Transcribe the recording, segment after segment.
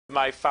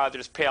my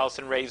father's palace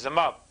and raise him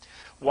up.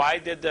 Why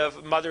did the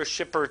mother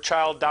ship her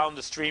child down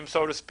the stream,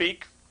 so to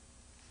speak,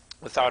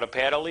 without a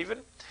paddle even?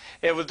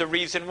 The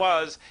reason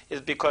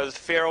is because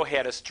Pharaoh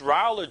had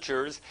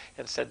astrologers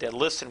and said that,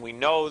 listen, we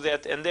know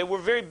that, and they were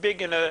very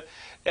big in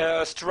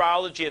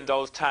astrology in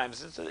those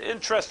times. It's an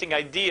interesting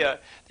idea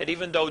that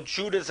even though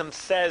Judaism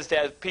says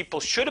that people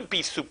shouldn't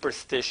be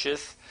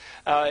superstitious,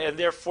 and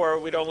therefore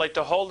we don't like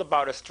to hold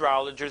about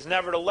astrologers,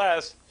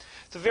 nevertheless,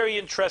 it's a very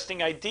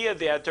interesting idea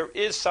that there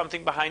is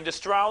something behind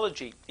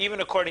astrology,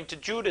 even according to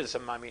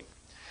Judaism. I mean,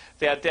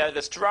 that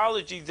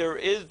astrology,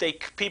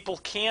 people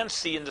can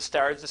see in the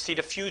stars to see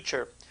the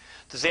future.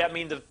 Does that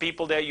mean the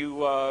people that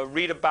you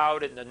read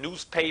about in the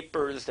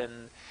newspapers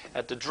and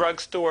at the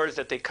drugstores,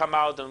 that they come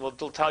out and will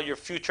tell your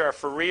future are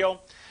for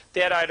real?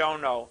 That I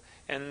don't know.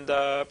 And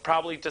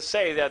probably to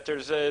say that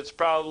it's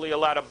probably a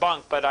lot of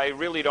bunk, but I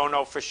really don't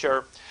know for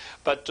sure.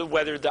 But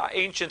whether the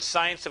ancient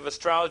science of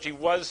astrology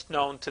was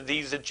known to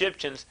these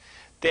Egyptians,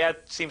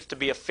 that seems to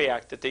be a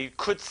fact, that they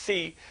could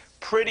see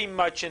pretty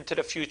much into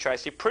the future. I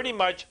see pretty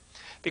much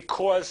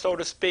because, so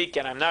to speak,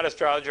 and I'm not an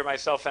astrologer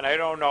myself and I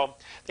don't know,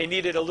 they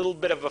needed a little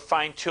bit of a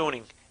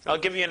fine-tuning. And I'll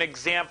give you an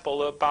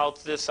example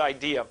about this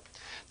idea,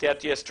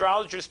 that the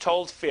astrologers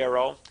told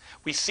Pharaoh,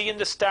 we see in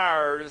the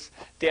stars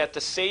that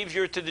the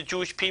Savior to the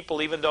Jewish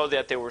people, even though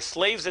that they were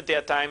slaves at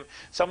that time,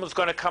 someone's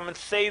going to come and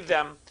save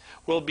them,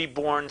 will be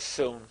born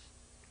soon.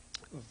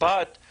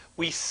 But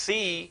we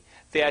see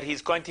that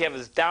he's going to have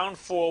his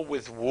downfall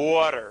with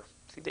water.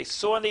 See, they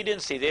saw and they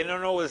didn't see. They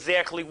don't know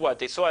exactly what.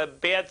 They saw a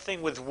bad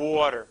thing with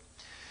water.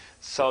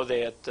 So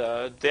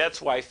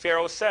that's why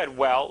Pharaoh said,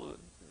 well,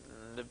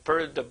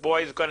 the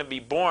boy is going to be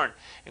born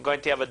and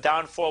going to have a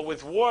downfall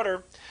with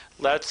water.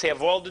 Let's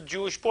have all the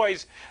Jewish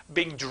boys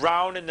being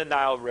drowned in the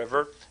Nile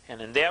River.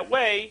 And in that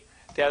way,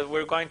 that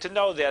we're going to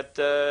know that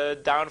the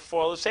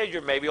downfall of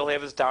Savior, maybe he'll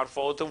have his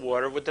downfall with the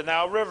water with the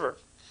Nile River.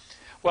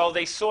 Well,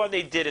 they saw and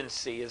they didn't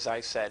see, as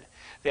I said.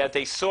 That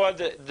they saw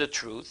the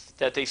truth,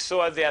 that they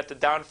saw that the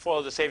downfall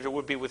of the Savior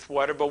would be with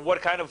water, but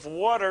what kind of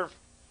water?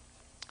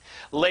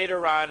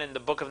 Later on in the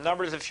book of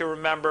Numbers, if you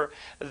remember,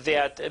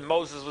 that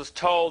Moses was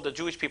told the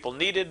Jewish people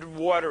needed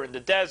water in the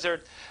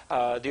desert.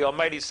 The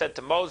Almighty said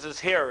to Moses,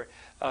 here,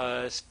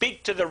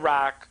 speak to the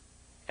rock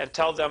and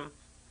tell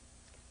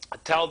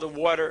the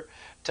water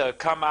to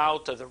come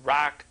out of the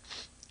rock.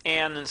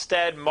 And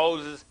instead,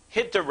 Moses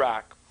hit the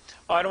rock.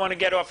 I don't want to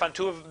get off on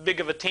too big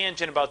of a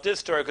tangent about this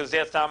story because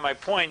that's not my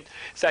point.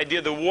 It's the idea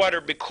of the water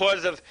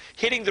because of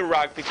hitting the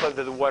rock because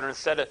of the water.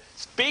 Instead of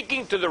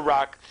speaking to the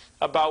rock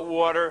about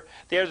water,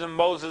 there's when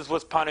Moses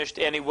was punished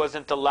and he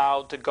wasn't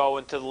allowed to go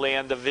into the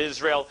land of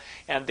Israel,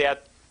 and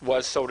that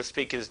was, so to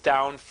speak, his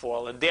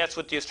downfall. And that's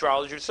what the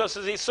astrologers saw.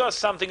 So they saw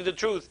something of the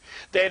truth.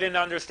 They didn't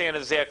understand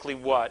exactly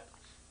what.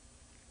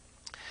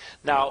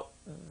 Now,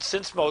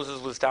 since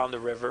Moses was down the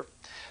river,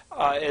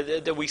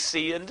 that we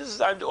see, and this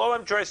is all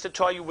I'm trying to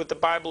tell you what the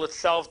Bible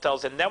itself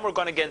tells, and then we're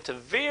going to get into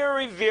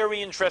very,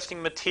 very interesting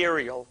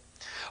material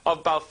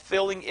about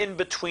filling in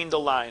between the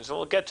lines. And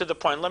we'll get to the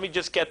point. Let me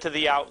just get to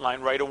the outline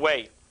right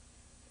away.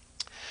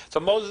 So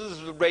Moses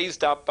was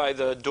raised up by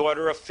the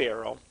daughter of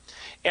Pharaoh,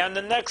 and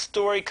the next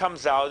story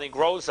comes out, and he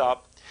grows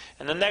up,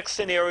 and the next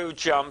scenario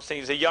jumps, and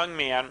he's a young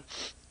man,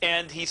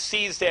 and he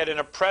sees that an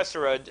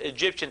oppressor, an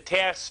Egyptian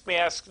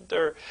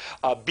taskmaster,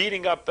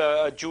 beating up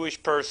a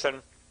Jewish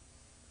person.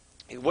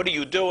 What are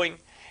you doing?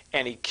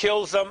 And he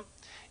kills him,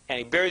 and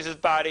he buries his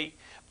body.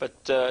 But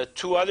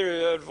two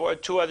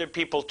other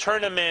people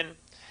turn him in,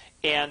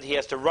 and he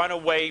has to run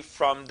away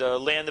from the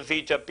land of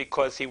Egypt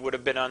because he would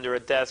have been under a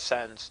death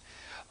sentence.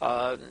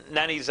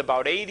 Then he's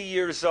about 80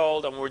 years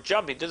old, and we're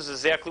jumping. This is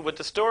exactly what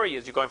the story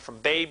is. You're going from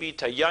baby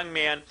to young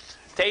man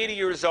to 80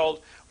 years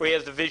old, where he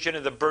has the vision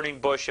of the burning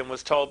bush and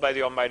was told by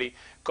the Almighty,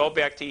 go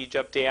back to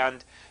Egypt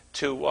and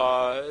to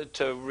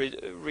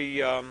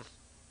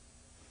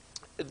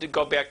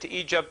go back to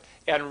Egypt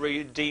and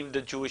redeem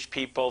the Jewish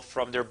people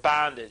from their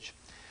bondage.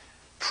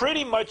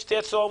 Pretty much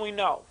that's all we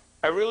know.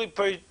 I really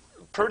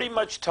pretty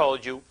much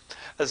told you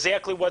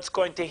exactly what's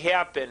going to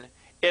happen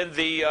in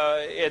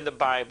the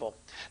Bible.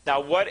 Now,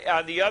 what,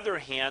 on the other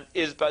hand,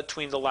 is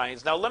between the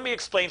lines? Now, let me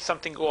explain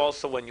something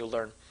also when you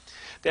learn.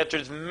 That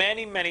there's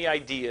many, many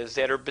ideas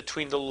that are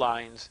between the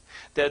lines.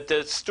 That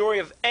the story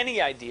of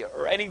any idea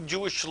or any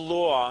Jewish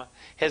law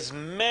has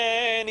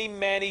many,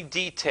 many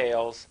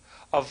details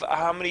of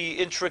how many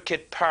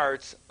intricate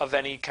parts of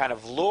any kind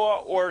of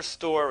law or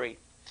story.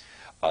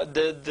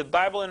 The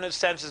Bible, in a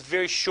sense, is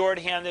very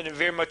shorthanded and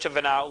very much of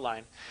an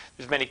outline.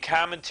 There's many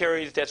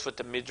commentaries. That's what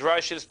the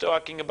Midrash is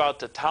talking about,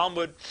 the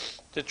Talmud.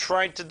 They're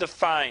trying to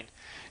define.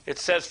 It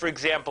says, for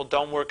example,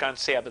 don't work on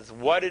Sabbath.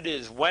 What it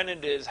is, when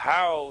it is,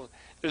 how.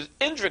 There's an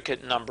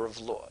intricate number of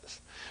laws.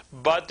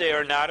 But they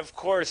are not, of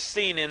course,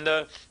 seen in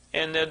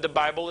the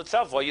Bible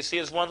itself. All you see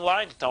is one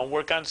line. Don't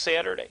work on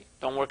Saturday.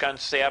 Don't work on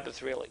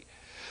Sabbath, really.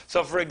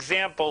 So, for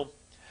example,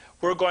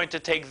 we're going to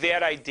take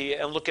that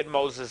idea and look at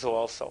Moses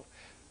also.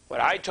 What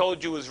I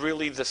told you is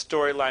really the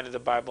storyline of the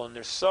Bible, and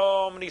there's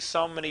so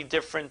many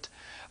different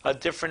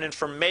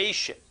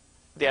information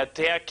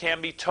that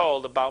can be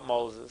told about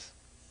Moses.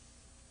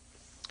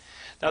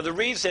 Now the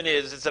reason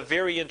is, it's a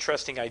very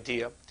interesting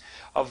idea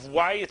of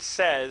why it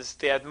says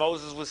that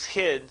Moses was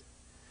hid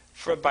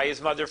by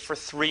his mother for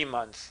 3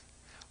 months.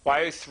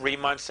 Why 3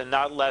 months and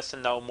not less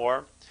and no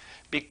more?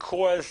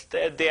 Because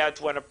that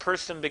when a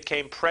person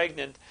became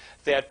pregnant,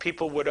 that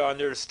people would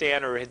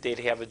understand, or they'd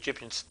have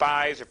Egyptian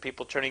spies or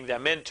people turning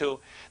them into,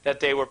 that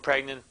they were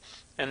pregnant,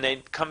 and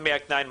they'd come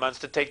back 9 months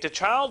to take the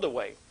child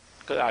away.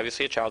 Because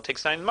obviously a child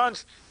takes 9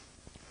 months.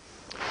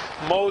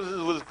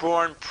 Moses was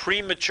born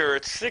premature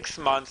at 6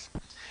 months,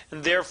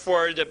 and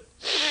therefore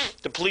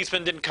the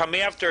policeman didn't come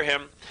after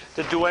him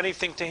to do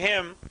anything to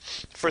him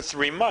for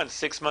 3 months.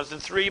 6 months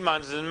and 3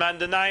 months, and then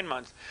to 9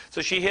 months.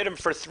 So she hid him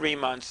for 3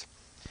 months.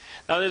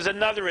 Now there's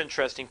another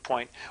interesting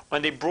point.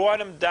 When they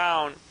brought him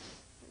down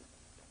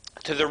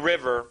to the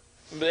river,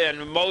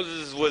 and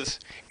Moses was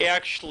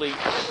actually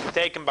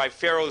taken by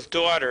Pharaoh's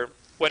daughter,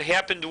 what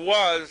happened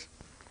was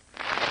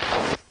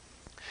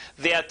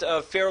that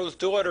Pharaoh's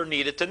daughter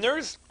needed to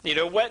nurse,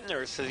 a wet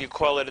nurse, as you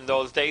call it in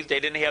those days. They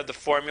didn't have the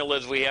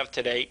formulas we have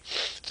today.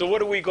 So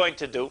what are we going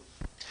to do?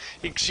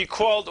 She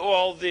called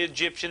all the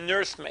Egyptian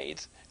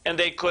nursemaids, and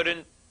they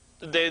couldn't,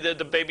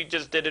 the baby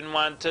just didn't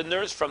want to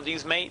nurse from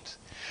these maids.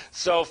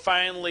 So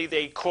finally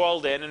they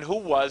called in, and who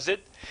was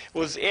it? It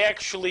was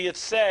actually, it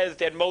says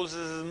that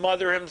Moses'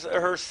 mother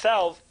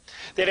herself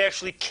that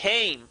actually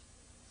came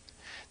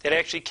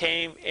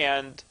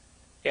and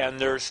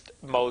nursed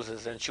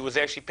Moses, and she was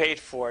actually paid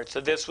for it.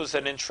 So this was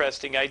an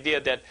interesting idea,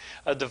 that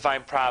a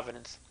divine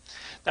providence.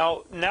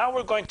 Now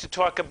we're going to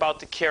talk about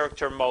the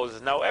character of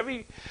Moses. Now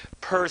every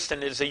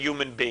person is a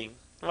human being.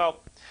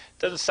 Well, it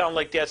doesn't sound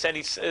like that's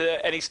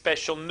any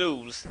special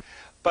news,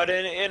 but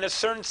in a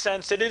certain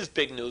sense it is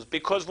big news,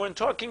 because when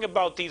talking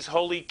about these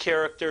holy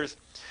characters,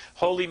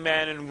 holy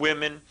men and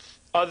women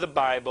of the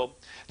Bible,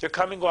 they're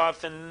coming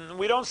off, and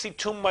we don't see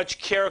too much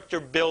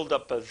character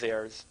buildup of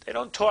theirs. They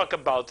don't talk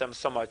about them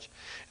so much.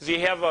 As you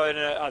have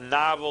a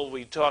novel,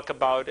 we talk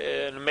about,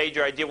 and a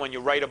major idea when you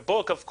write a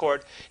book, of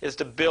course, is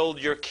to build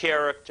your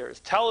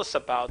characters. Tell us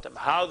about them,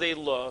 how they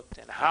looked,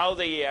 and how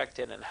they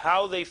acted, and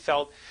how they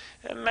felt.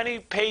 And many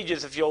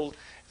pages, if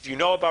you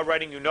know about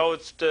writing, you know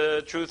it's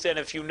the truth, and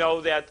if you know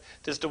that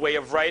this is the way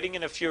of writing,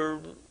 and if you're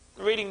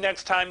reading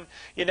next time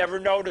you never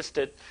noticed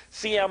it,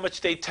 see how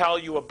much they tell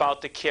you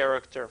about the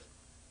character,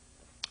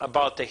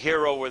 about the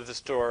hero of the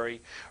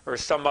story, or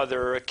some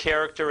other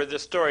character of the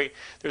story.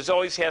 There's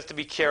always has to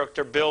be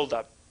character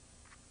buildup.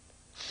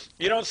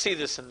 You don't see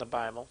this in the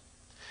Bible.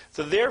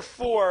 So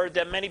therefore,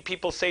 that many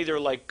people say they're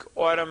like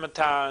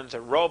automatons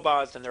or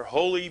robots, and they're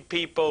holy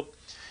people,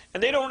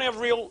 and they don't have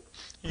real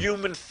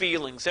human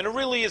feelings. And it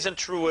really isn't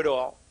true at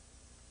all.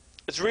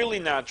 It's really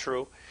not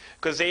true,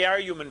 because they are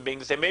human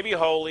beings. They may be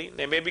holy,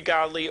 they may be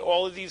godly,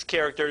 all of these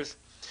characters,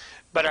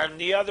 but on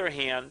the other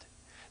hand,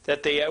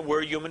 that they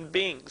were human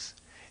beings.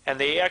 And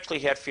they actually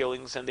had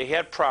feelings, and they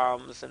had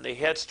problems, and they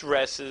had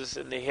stresses,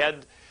 and they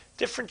had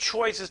different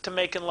choices to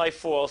make in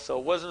life also.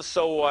 It wasn't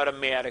so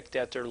automatic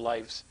that their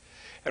lives.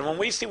 And when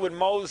we see with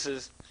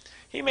Moses,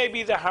 he may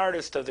be the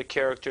hardest of the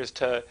characters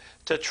to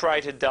try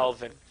to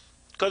delve in.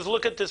 Because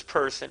look at this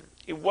person.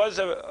 He was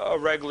a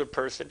regular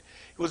person.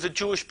 He was a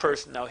Jewish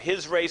person. Now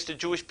his race, the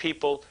Jewish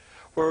people,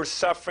 were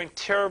suffering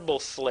terrible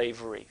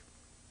slavery.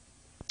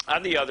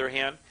 On the other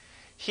hand,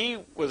 he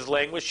was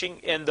languishing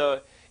in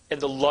the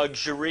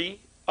luxury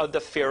of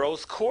the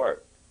Pharaoh's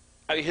court.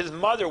 I mean, his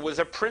mother was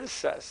a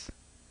princess.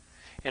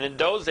 And in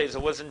those days,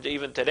 it wasn't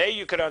even today,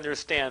 you could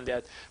understand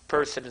that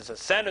person is a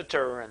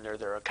senator and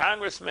they're a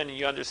congressman, and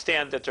you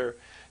understand that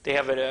they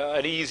have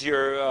an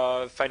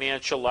easier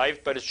financial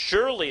life. But it's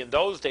surely in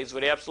those days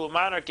with absolute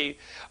monarchy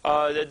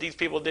that these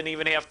people didn't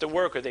even have to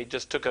work, or they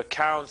just took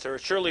accounts, or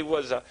it surely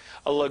was a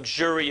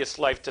luxurious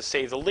life, to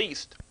say the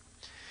least.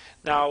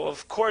 Now,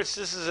 of course,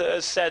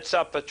 this sets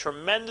up a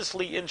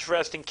tremendously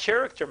interesting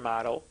character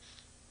model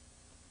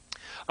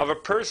of a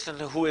person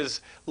who is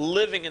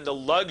living in the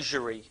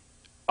luxury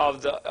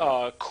of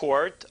the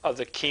court of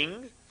the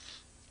king,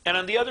 and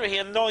on the other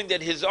hand, knowing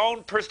that his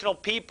own personal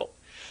people,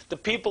 the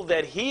people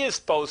that he is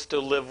supposed to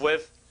live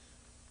with,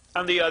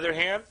 on the other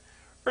hand,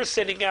 are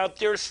sitting out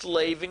there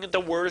slaving at the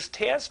worst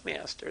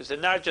taskmasters.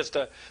 And not just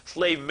a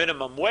slave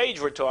minimum wage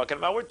we're talking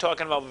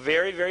about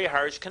very, very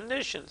harsh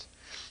conditions.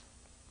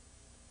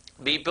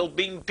 People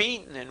being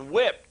beaten and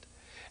whipped,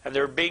 and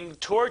they're being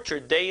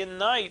tortured day and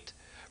night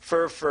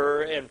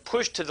and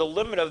pushed to the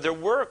limit of their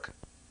work.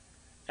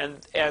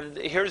 And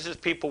here's his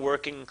people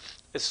working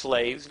as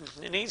slaves,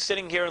 and he's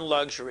sitting here in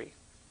luxury.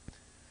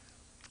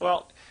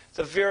 Well, it's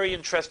a very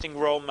interesting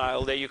role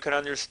model that you can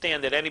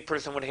understand that any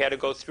person would have to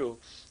go through.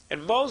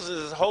 And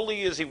Moses, as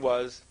holy as he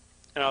was,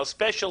 and how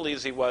special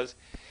as he was,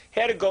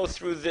 had to go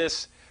through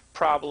this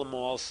problem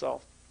also.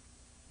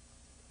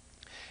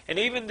 And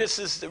even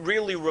this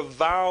really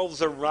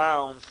revolves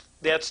around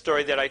that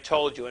story that I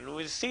told you. And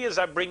we see, as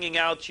I'm bringing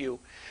out to you,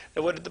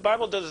 that what the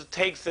Bible does is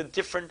take the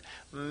different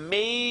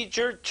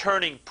major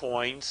turning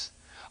points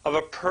of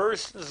a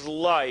person's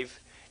life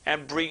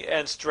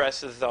and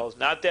stresses those.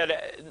 Not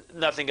that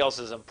nothing else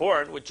is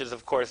important, which is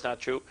of course not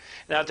true.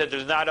 Not that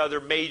there's not other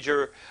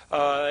major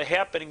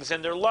happenings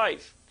in their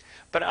life.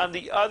 But on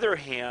the other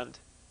hand,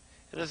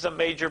 and this is a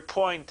major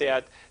point,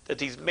 that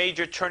these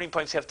major turning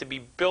points have to be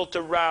built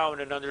around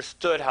and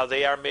understood how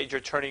they are major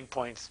turning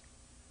points.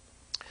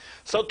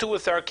 So too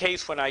with our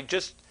case, when I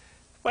just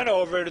went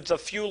over it, it's a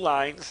few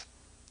lines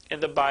in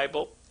the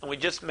Bible, and we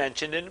just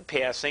mentioned in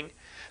passing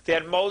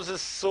that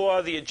Moses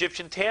saw the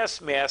Egyptian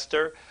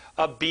taskmaster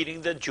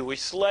beating the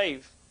Jewish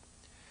slave.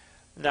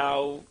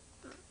 Now,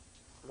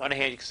 on one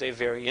hand, you can say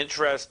very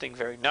interesting,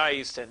 very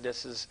nice, and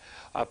this is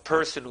a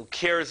person who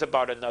cares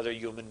about another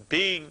human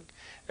being,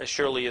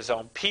 surely his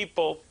own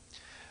people.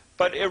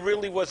 But it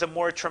really was a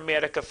more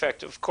traumatic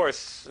effect. Of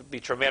course, it would be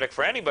traumatic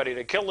for anybody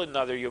to kill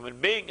another human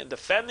being and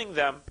defending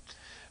them.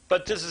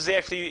 But this is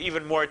actually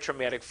even more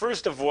traumatic.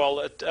 First of all,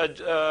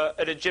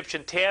 an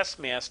Egyptian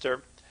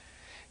taskmaster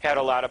had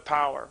a lot of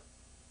power.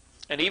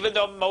 And even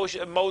though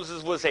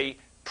Moses was a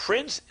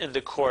prince in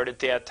the court at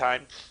that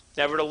time,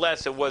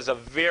 nevertheless, it was a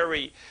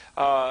very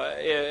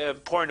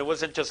important. It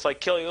wasn't just like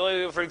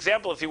killing. For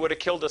example, if he would have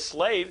killed a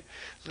slave,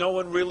 no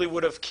one really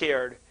would have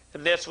cared.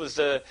 And this was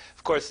of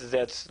course,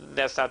 that's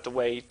not the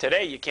way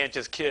today. You can't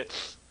just kill.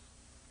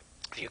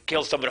 If you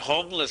kill someone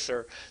homeless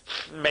or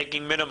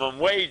making minimum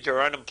wage or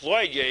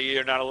unemployed,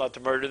 you're not allowed to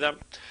murder them.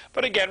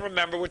 But again,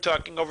 remember, we're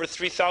talking over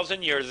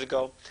 3,000 years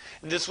ago.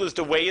 And this was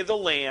the way of the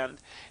land,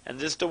 and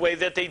this is the way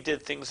that they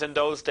did things in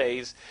those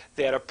days,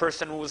 that a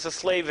person who was a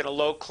slave in a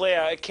low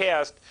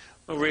caste,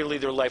 really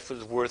their life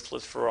was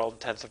worthless for all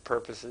intents and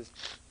purposes.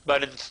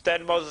 But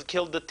instead, Moses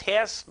killed the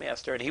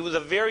taskmaster, and he was a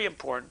very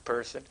important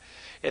person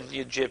in the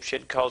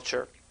Egyptian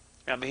culture.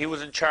 I mean, he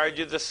was in charge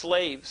of the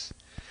slaves.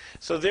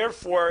 So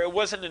therefore, it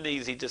wasn't an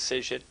easy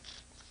decision.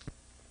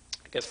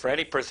 I guess for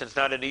any person, it's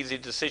not an easy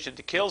decision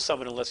to kill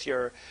someone unless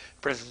you're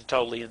a person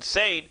totally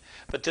insane.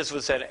 But this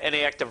was an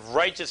act of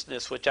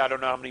righteousness, which I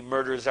don't know how many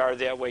murders are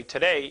that way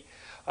today.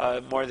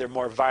 They're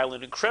more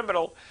violent and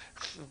criminal.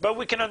 But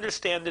we can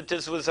understand that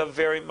this was a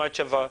very much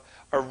of a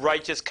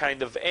righteous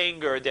kind of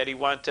anger, that he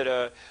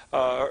wanted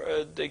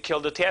to kill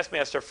the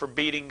taskmaster for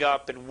beating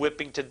up and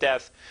whipping to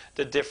death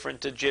the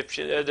different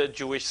the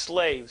Jewish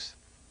slaves.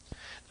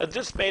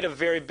 This made a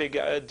very big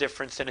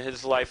difference in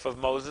his life of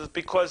Moses,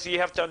 because you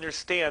have to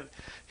understand,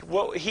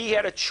 he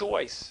had a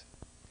choice.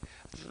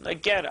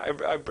 Again,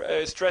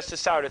 I stress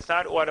this out. It's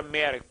not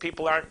automatic.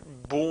 People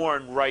aren't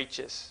born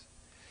righteous.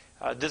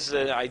 This is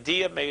an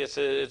idea. Maybe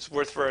it's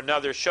worth for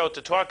another show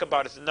to talk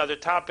about. It's another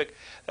topic,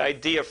 the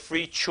idea of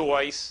free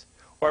choice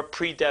or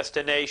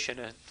predestination.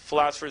 And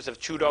philosophers have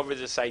chewed over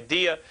this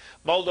idea,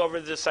 mulled over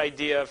this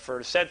idea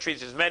for centuries.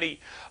 There's many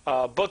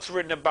books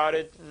written about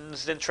it. And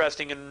it's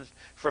interesting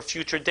for a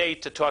future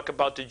date to talk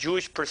about the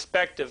Jewish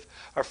perspective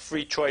of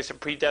free choice and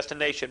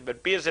predestination.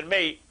 But be as it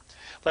may,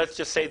 let's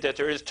just say that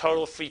there is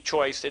total free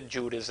choice in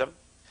Judaism.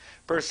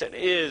 Person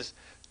is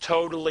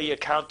totally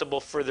accountable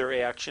for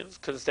their actions,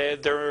 because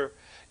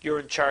you're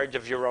in charge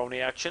of your own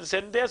actions.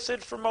 And that's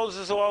it for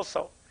Moses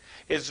also.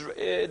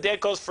 That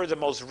goes for the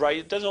most right.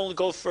 It doesn't only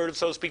go for,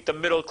 so to speak, the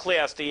middle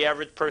class, the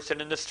average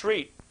person in the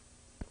street.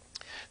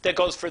 That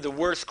goes for the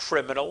worst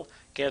criminal.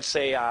 Can't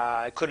say,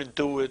 I couldn't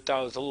do it,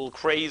 I was a little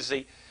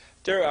crazy.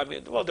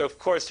 Of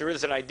course, there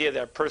is an idea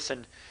that a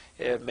person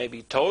may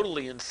be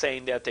totally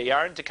insane, that they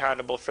aren't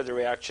accountable for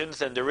their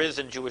actions, and there is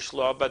in Jewish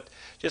law, but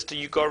just to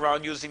you go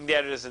around using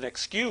that as an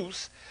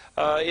excuse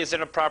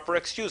isn't a proper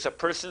excuse. A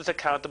person is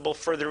accountable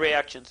for their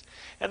actions.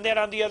 And that,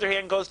 on the other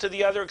hand, goes to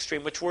the other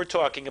extreme, which we're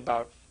talking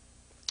about.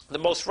 The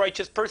most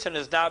righteous person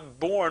is not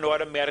born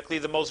automatically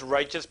the most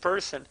righteous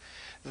person.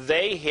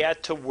 They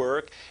had to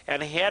work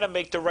and had to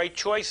make the right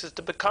choices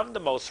to become the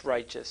most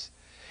righteous.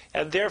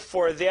 And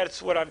therefore,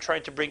 that's what I'm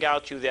trying to bring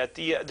out to you, that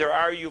there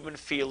are human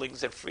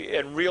feelings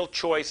and real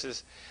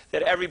choices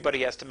that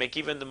everybody has to make,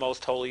 even the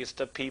most holiest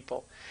of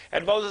people.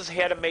 And Moses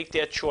had to make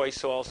that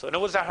choice also. And it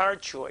was a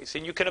hard choice.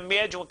 And you can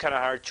imagine what kind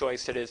of hard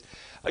choice it is.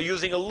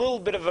 Using a little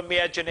bit of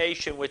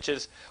imagination, which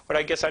is what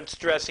I guess I'm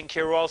stressing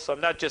here also.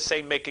 I'm not just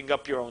saying making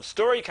up your own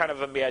story kind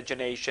of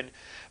imagination,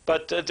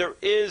 but there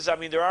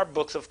are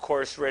books, of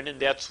course, written, and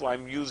that's why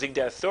I'm using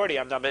that authority.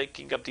 I'm not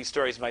making up these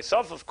stories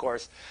myself, of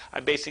course.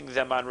 I'm basing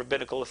them on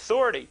rabbinical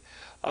authority.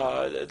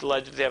 The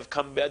legends have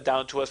come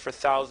down to us for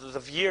thousands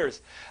of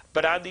years.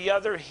 But on the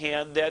other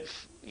hand, that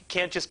you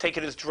can't just take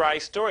it as dry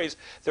stories.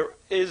 There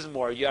is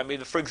more.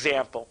 For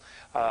example,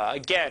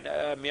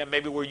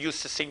 maybe we're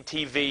used to seeing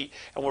TV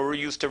and we're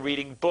used to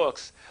reading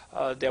books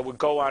that would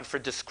go on for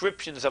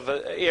descriptions of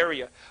an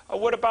area.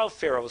 What about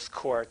Pharaoh's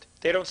court?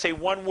 They don't say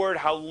one word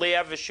how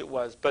lavish it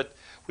was, but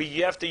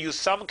you have to use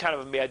some kind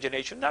of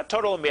imagination, not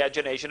total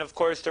imagination. Of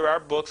course, there are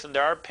books and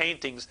there are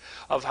paintings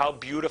of how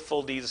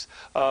beautiful these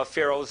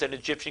pharaohs in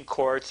Egyptian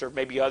courts, or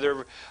maybe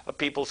other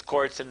people's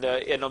courts in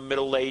the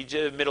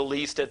Middle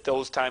East at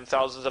those times,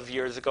 thousands of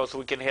years ago, so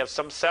we can have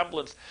some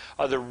semblance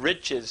of the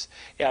riches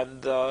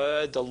and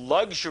the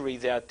luxury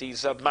that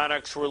these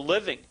monarchs were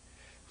living.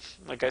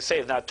 like I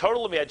say, not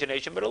total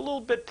imagination, but a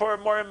little bit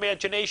more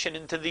imagination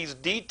into these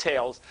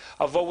details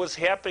of what was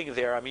happening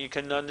there. I mean, you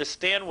can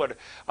understand what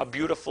a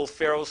beautiful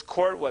Pharaoh's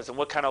court was and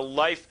what kind of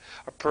life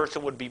a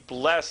person would be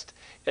blessed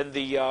in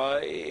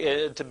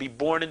to be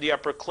born in the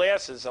upper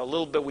classes. A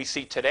little bit we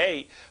see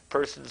today,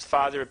 person's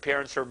father and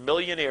parents are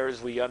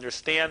millionaires. We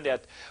understand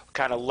that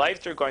kind of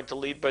life they're going to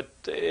lead, but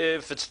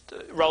if it's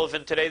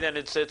relevant today, then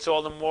it's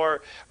all the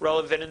more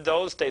relevant in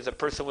those days. A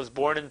person was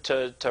born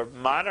into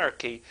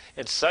monarchy,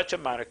 in such a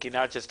monarchy,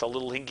 not just a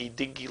little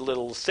hinky-dinky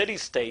little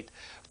city-state.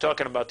 We're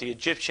talking about the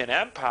Egyptian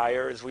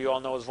Empire, as we all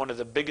know, is one of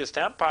the biggest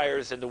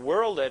empires in the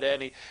world, at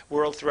any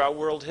world throughout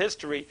world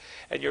history,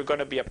 and you're going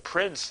to be a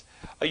prince.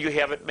 You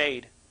have it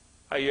made.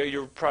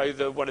 You're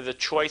probably one of the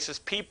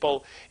choicest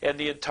people in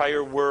the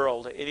entire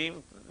world. And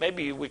even,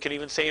 maybe we could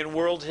even say in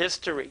world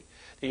history.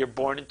 You're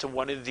born into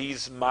one of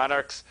these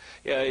monarchs.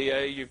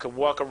 You can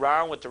walk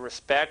around with the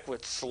respect,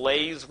 with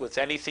slaves, with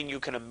anything you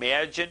can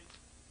imagine.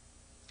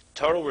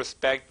 Total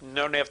respect. You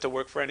don't have to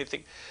work for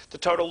anything. The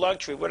total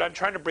luxury. What I'm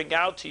trying to bring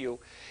out to you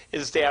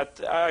is that,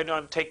 I know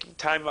I'm taking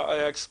time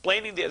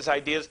explaining these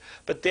ideas,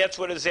 but that's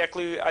what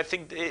exactly I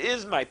think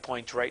is my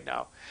point right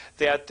now.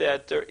 That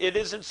it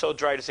isn't so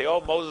dry to say,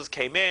 oh, Moses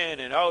came in,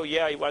 and oh,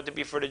 yeah, he wanted to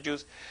be for the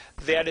Jews.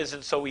 That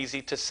isn't so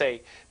easy to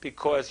say,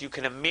 because you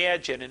can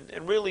imagine,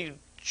 and really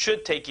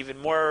should take even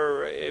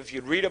more, if you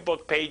read a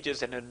book,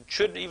 pages, and it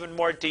should even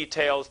more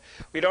details.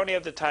 We don't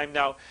have the time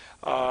now,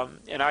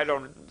 and I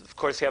don't, of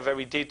course, have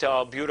every detail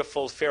how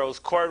beautiful Pharaoh's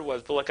court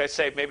was, but like I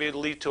say, maybe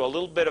it'll lead to a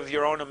little bit of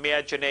your own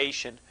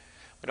imagination.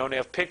 We don't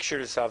have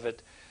pictures of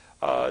it.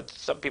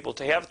 Some people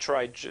have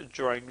tried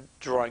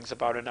drawings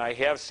about it, and I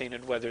have seen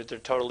it. Whether they're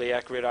totally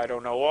accurate, I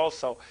don't know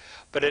also.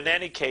 But in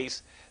any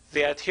case,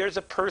 that here's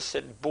a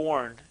person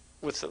born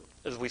with,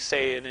 as we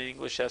say in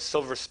English, a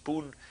silver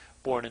spoon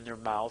born in their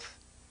mouth.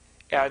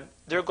 And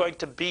they're going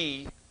to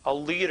be a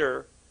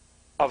leader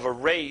of a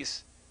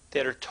race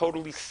that are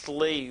totally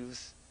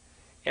slaves.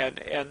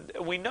 And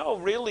we know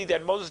really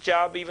that Moses'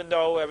 job, even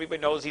though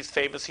everybody knows he's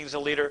famous, he's a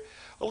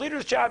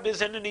leader's job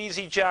isn't an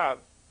easy job.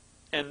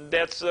 And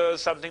that's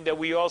something that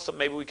we also,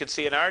 maybe we could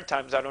see in our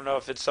times. I don't know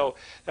if it's so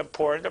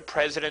important. The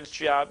president's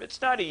job,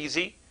 it's not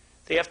easy.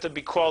 They have to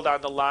be called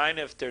on the line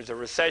if there's a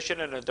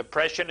recession and a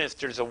depression, if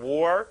there's a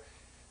war.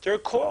 They're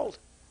called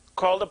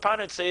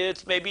upon.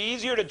 It's maybe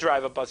easier to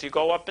drive a bus. You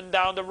go up and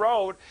down the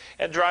road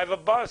and drive a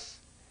bus.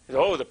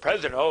 Oh, the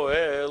president,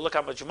 look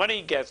how much money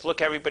he gets.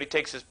 Look, everybody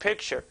takes his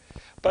picture.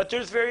 But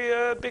there's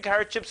very big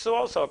hardships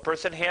also. A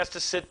person has to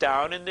sit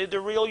down, and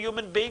they're real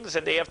human beings,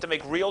 and they have to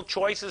make real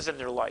choices in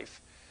their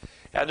life.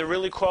 And they're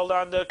really called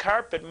on the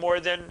carpet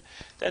more than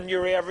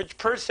your average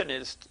person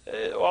is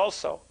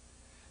also.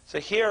 So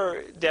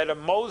here, that a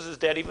Moses,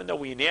 that even though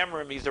we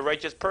enamor him, he's a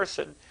righteous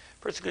person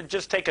can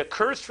just take a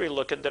cursory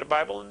look into the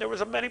Bible, and there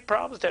was many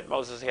problems that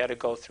Moses had to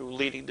go through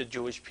leading the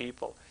Jewish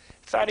people.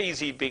 It's not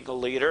easy being a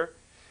leader.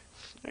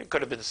 He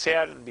could have been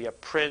sad and be a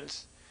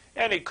prince,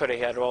 and he could have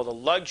had all the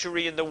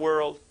luxury in the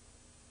world.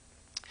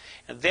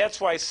 And that's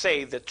why I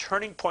say the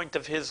turning point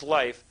of his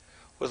life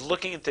was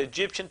looking at the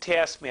Egyptian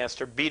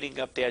taskmaster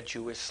beating up that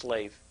Jewish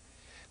slave.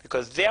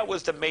 Because that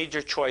was the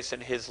major choice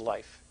in his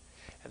life.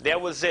 And that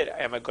was it.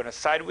 Am I going to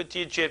side with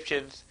the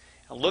Egyptians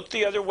and look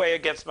the other way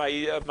against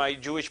my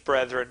Jewish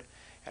brethren,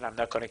 and I'm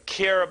not going to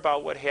care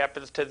about what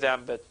happens to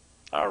them, but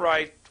all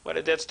right,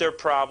 that's their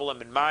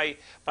problem, and my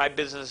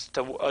business is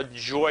to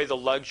enjoy the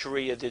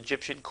luxury of the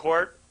Egyptian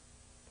court?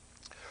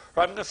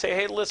 Or I'm going to say,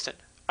 hey, listen,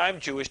 I'm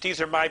Jewish,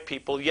 these are my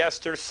people, yes,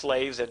 they're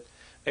slaves, and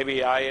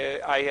maybe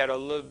I had a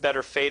little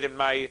better fate in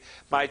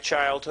my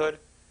childhood,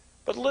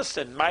 but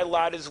listen, my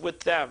lot is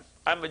with them.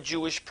 I'm a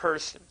Jewish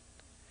person.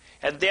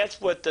 And that's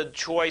what the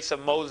choice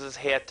of Moses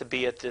had to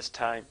be at this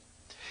time.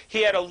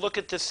 He had to look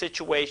at the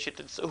situation,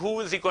 and so who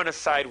was he going to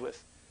side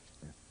with?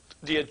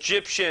 The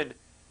Egyptian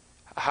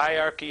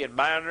hierarchy and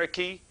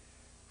monarchy,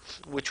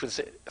 which was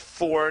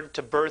foreign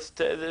to birth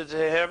to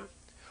him?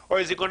 Or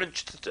is he going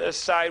to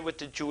side with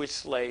the Jewish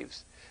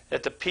slaves,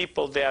 that the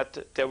people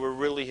that were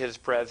really his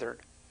brethren?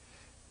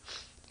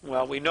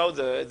 Well, we know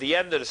the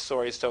end of the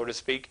story, so to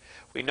speak.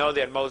 We know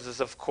that Moses,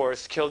 of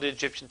course, killed the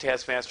Egyptian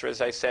taskmaster, as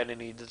I said, and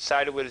he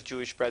decided with his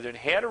Jewish brethren,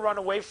 had to run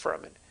away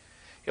from it.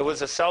 It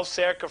was a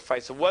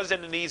self-sacrifice. It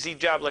wasn't an easy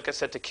job, like I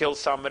said, to kill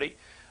somebody.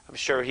 I'm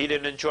sure he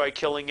didn't enjoy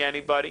killing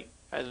anybody,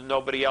 and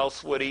nobody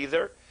else would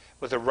either. It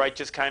was a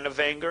righteous kind of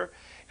anger.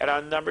 And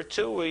on number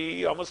two,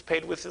 he almost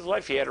paid with his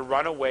life. He had to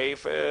run away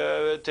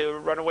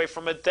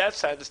from a death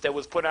sentence that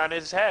was put on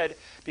his head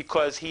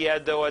because he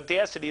had the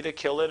audacity to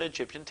kill an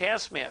Egyptian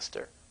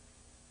taskmaster.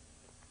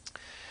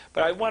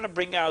 But I want to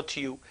bring out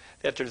to you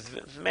that there's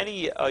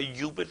many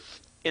human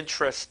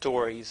interest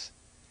stories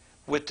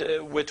with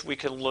which we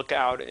can look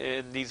out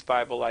in these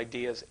Bible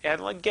ideas.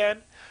 And again,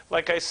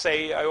 like I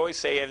always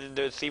say, and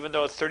even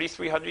though it's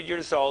 3,300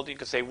 years old, you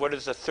can say, what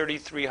is a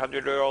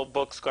 3,300-year-old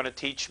book's going to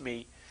teach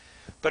me?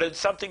 But it's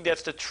something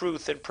that's the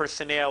truth, and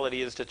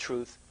personality is the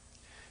truth.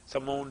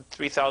 Someone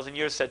 3,000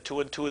 years said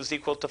 2 and 2 is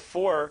equal to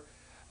 4.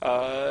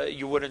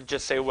 You wouldn't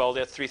just say, well,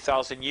 that's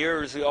 3,000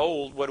 years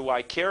old. What do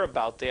I care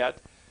about that?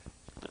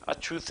 a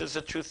truth is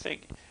a true thing.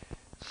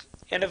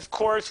 And of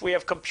course, we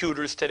have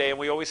computers today, and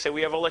we always say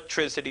we have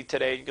electricity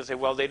today. You can say,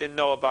 well, they didn't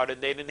know about it,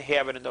 they didn't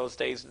have it in those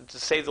days. And to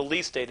say the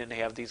least, they didn't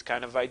have these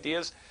kind of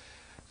ideas.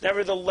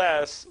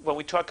 Nevertheless, when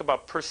we talk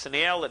about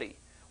personality,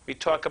 we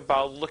talk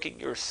about looking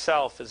at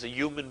yourself as a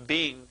human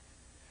being.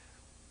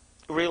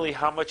 Really,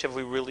 how much have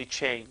we really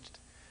changed?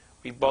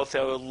 We both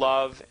have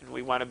love, and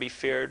we want to be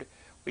feared.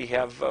 We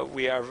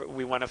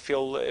want to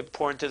feel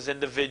important as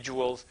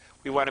individuals.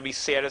 We want to be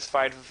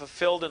satisfied and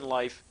fulfilled in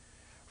life.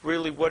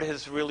 Really, what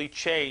has really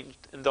changed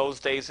in those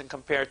days and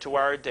compared to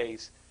our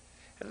days?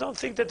 And don't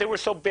think that they were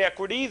so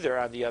backward either,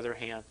 on the other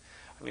hand.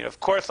 I mean, of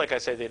course, like I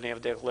said, they didn't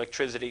have the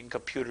electricity and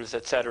computers,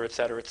 etc.,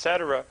 etc.,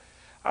 etc.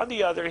 On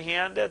the other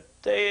hand, that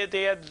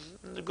they had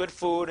good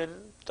food, and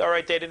all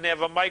right, they didn't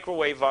have a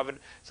microwave oven,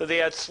 so they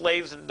had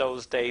slaves in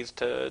those days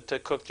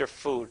to cook their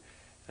food.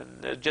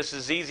 And just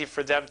as easy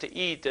for them to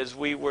eat as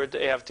we were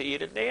to have to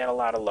eat, and they had a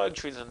lot of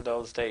luxuries in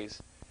those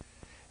days.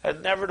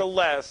 And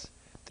nevertheless,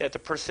 that the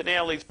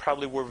personalities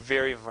probably were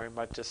very, very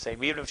much the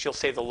same, even if you'll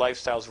say the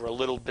lifestyles were a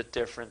little bit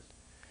different.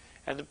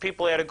 And the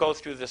people had to go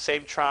through the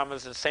same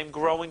traumas and the same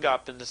growing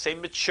up and the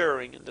same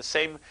maturing and the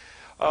same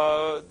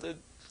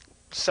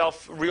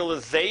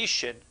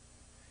self-realization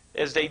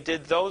as they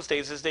did those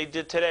days as they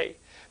did today.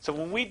 So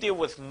when we deal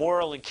with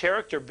moral and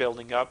character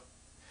building up,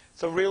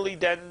 so really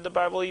then the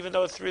Bible, even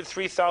though it's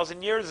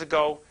 3,000 years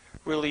ago,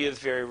 really is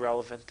very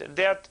relevant. And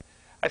that,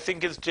 I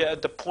think, is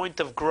the point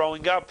of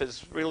growing up,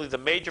 is really the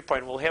major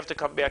point. We'll have to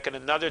come back in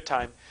another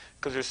time,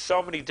 because there's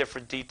so many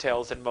different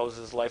details in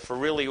Moses' life. For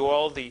really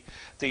all the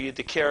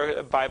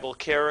Bible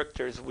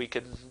characters, we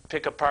can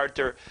pick apart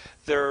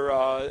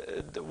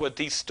what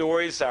these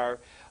stories are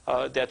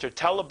that they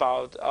tell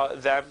about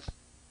them,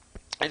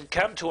 and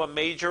come to a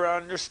major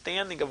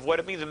understanding of what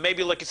it means. And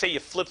maybe, like you say, you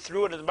flip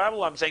through it in the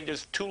Bible. I'm saying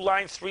there's 2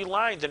 lines, 3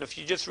 lines, and if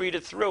you just read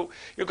it through,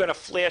 you're going to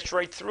flash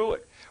right through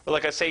it. Or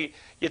like I say,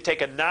 you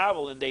take a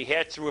novel and they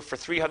hatch through it for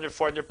 300,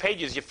 400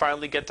 pages, you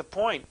finally get the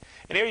point.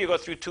 And here you go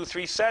through 2,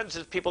 3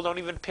 sentences, people don't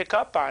even pick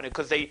up on it,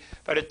 because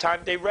by the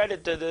time they read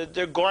it,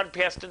 they're gone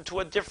past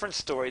into a different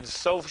story. It's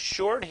so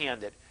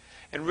shorthanded.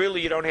 And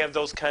really, you don't have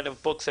those kind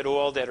of books at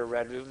all that are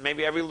read.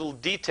 Maybe every little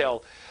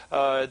detail,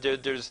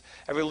 there's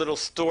every little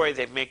story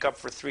they make up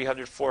for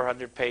 300,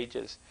 400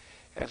 pages.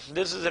 And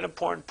this is an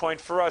important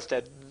point for us,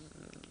 that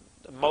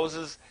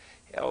Moses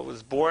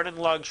was born in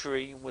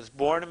luxury, was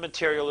born in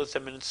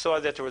materialism, and saw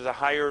that there was a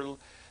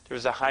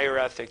higher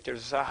ethic,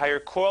 there's a higher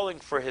calling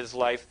for his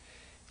life,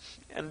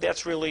 and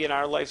that's really in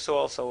our lives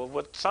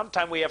also.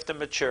 Sometime we have to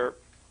mature.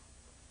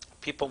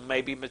 People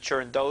may be mature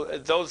in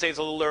those days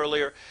a little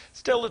earlier.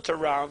 Still, it's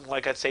around,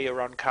 like I say,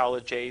 around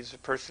college age. A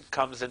person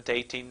comes into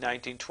 18,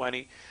 19,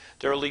 20,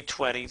 the early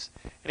 20s,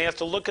 and he has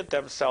to look at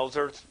themselves,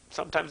 or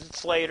sometimes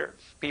it's later.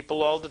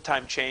 People all the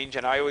time change,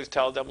 and I always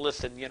tell them,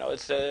 listen,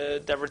 it's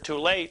never too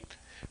late.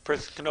 A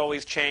person can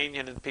always change,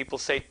 and people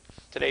say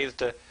today is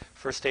the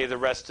first day of the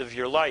rest of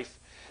your life.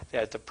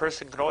 That the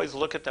person can always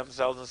look at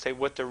themselves and say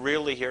what they're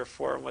really here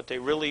for and what they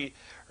really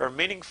are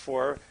meaning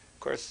for.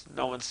 Of course,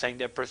 no one's saying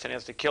that person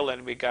has to kill an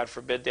enemy, God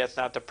forbid. That's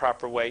not the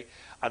proper way.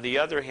 On the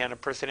other hand, a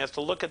person has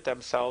to look at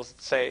themselves and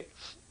say,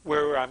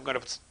 where I'm going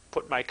to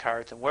put my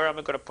cards and where am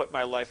I going to put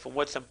my life and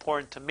what's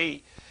important to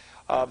me.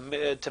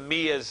 To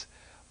me as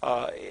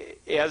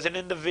an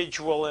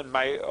individual in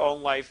my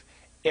own life,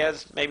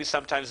 as maybe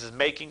sometimes as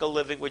making a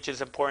living, which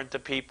is important to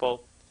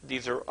people.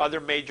 These are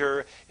other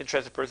major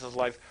interests in a person's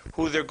life.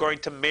 Who they're going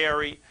to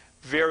marry,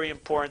 very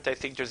important. I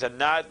think there's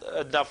not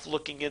enough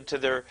looking into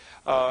their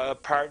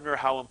partner,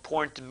 how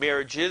important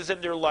marriage is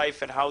in their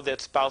life, and how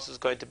that spouse is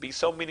going to be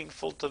so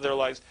meaningful to their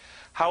lives.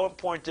 How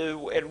important,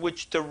 and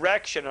which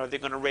direction are they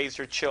going to raise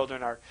their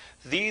children are.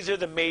 These are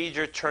the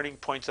major turning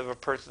points of a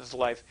person's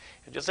life.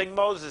 And just like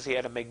Moses, he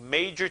had to make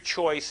major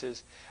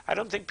choices. I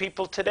don't think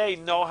people today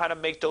know how to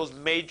make those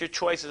major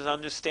choices and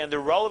understand the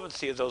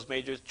relevancy of those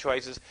major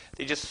choices.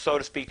 They just, so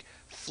to speak,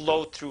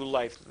 float through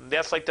life. And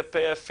that's like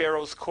the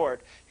Pharaoh's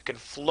court. You can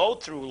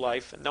float through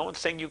life, and no one's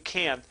saying you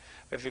can't.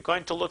 But if you're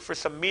going to look for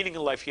some meaning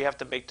in life, you have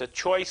to make the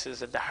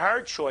choices, and the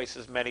hard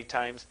choices many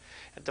times,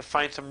 and to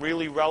find some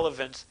really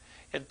relevance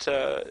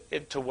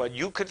into what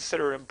you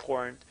consider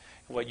important,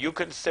 and what you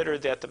consider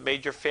that the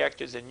major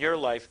factors in your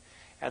life,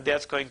 and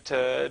that's going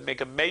to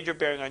make a major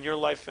bearing on your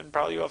life and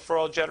probably for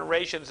all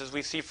generations, as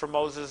we see from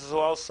Moses as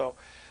well.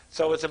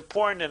 So it's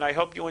important, and I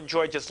hope you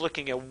enjoy just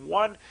looking at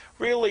one.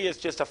 Really, it's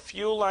just a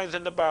few lines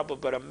in the Bible,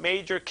 but a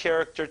major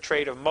character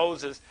trait of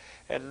Moses.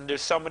 And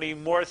there's so many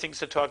more things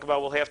to talk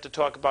about. We'll have to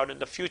talk about in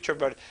the future,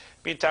 but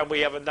meantime, we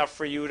have enough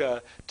for you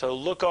to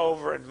look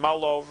over and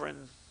mull over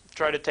and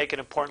try to take an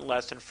important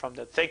lesson from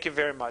that. Thank you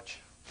very much.